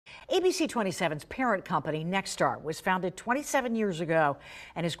ABC27's parent company, Nexstar, was founded 27 years ago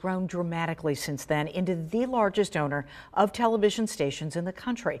and has grown dramatically since then into the largest owner of television stations in the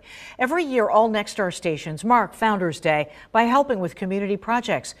country. Every year, all Nexstar stations mark Founders Day by helping with community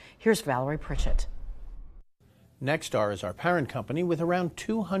projects. Here's Valerie Pritchett. Nexstar is our parent company with around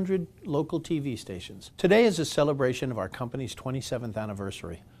 200 local TV stations. Today is a celebration of our company's 27th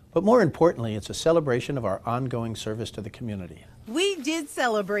anniversary. But more importantly, it's a celebration of our ongoing service to the community. We did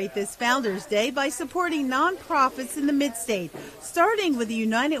celebrate this Founders Day by supporting nonprofits in the Midstate, starting with the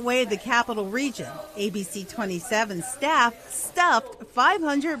United Way of the Capital Region. ABC27 staff stuffed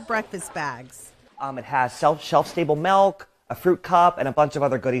 500 breakfast bags. It has shelf-stable milk, a fruit cup, and a bunch of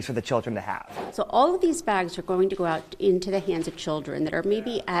other goodies for the children to have. So all of these bags are going to go out into the hands of children that are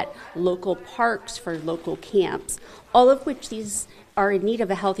maybe at local parks for local camps, all of which these are in need of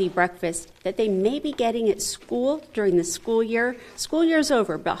a healthy breakfast that they may be getting at school during the school year. School year's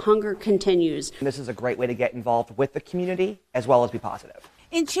over, but hunger continues. This is a great way to get involved with the community as well as be positive.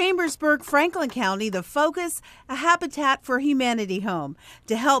 In Chambersburg, Franklin County, the focus, a Habitat for Humanity home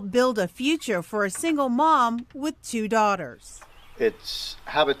to help build a future for a single mom with 2 daughters.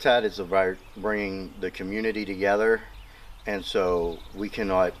 Habitat is about bringing the community together, and so we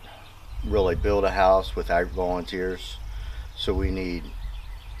cannot really build a house without volunteers. So we need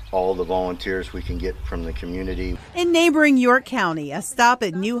all the volunteers we can get from the community. In neighboring York County, a stop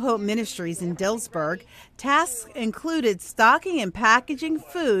at New Hope Ministries in Dillsburg, tasks included stocking and packaging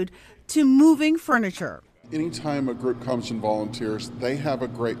food to moving furniture. Anytime a group comes and volunteers, they have a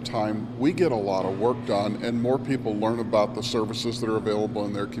great time. We get a lot of work done, and more people learn about the services that are available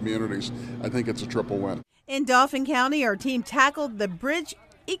in their communities. I think it's a triple win. In Dauphin County, our team tackled the Bridge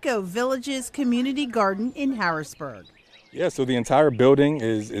Eco Villages Community Garden in Harrisburg. Yeah, so the entire building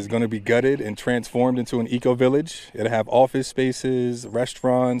is going to be gutted and transformed into an eco-village. It'll have office spaces,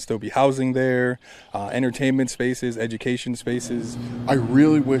 restaurants, there'll be housing there, entertainment spaces, education spaces. I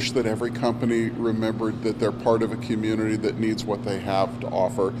really wish that every company remembered that they're part of a community that needs what they have to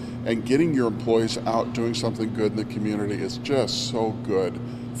offer. And getting your employees out doing something good in the community is just so good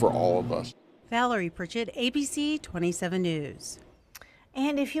for all of us. Valerie Pritchett, ABC27 News.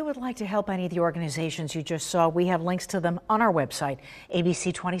 And if you would like to help any of the organizations you just saw, we have links to them on our website,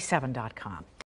 abc27.com.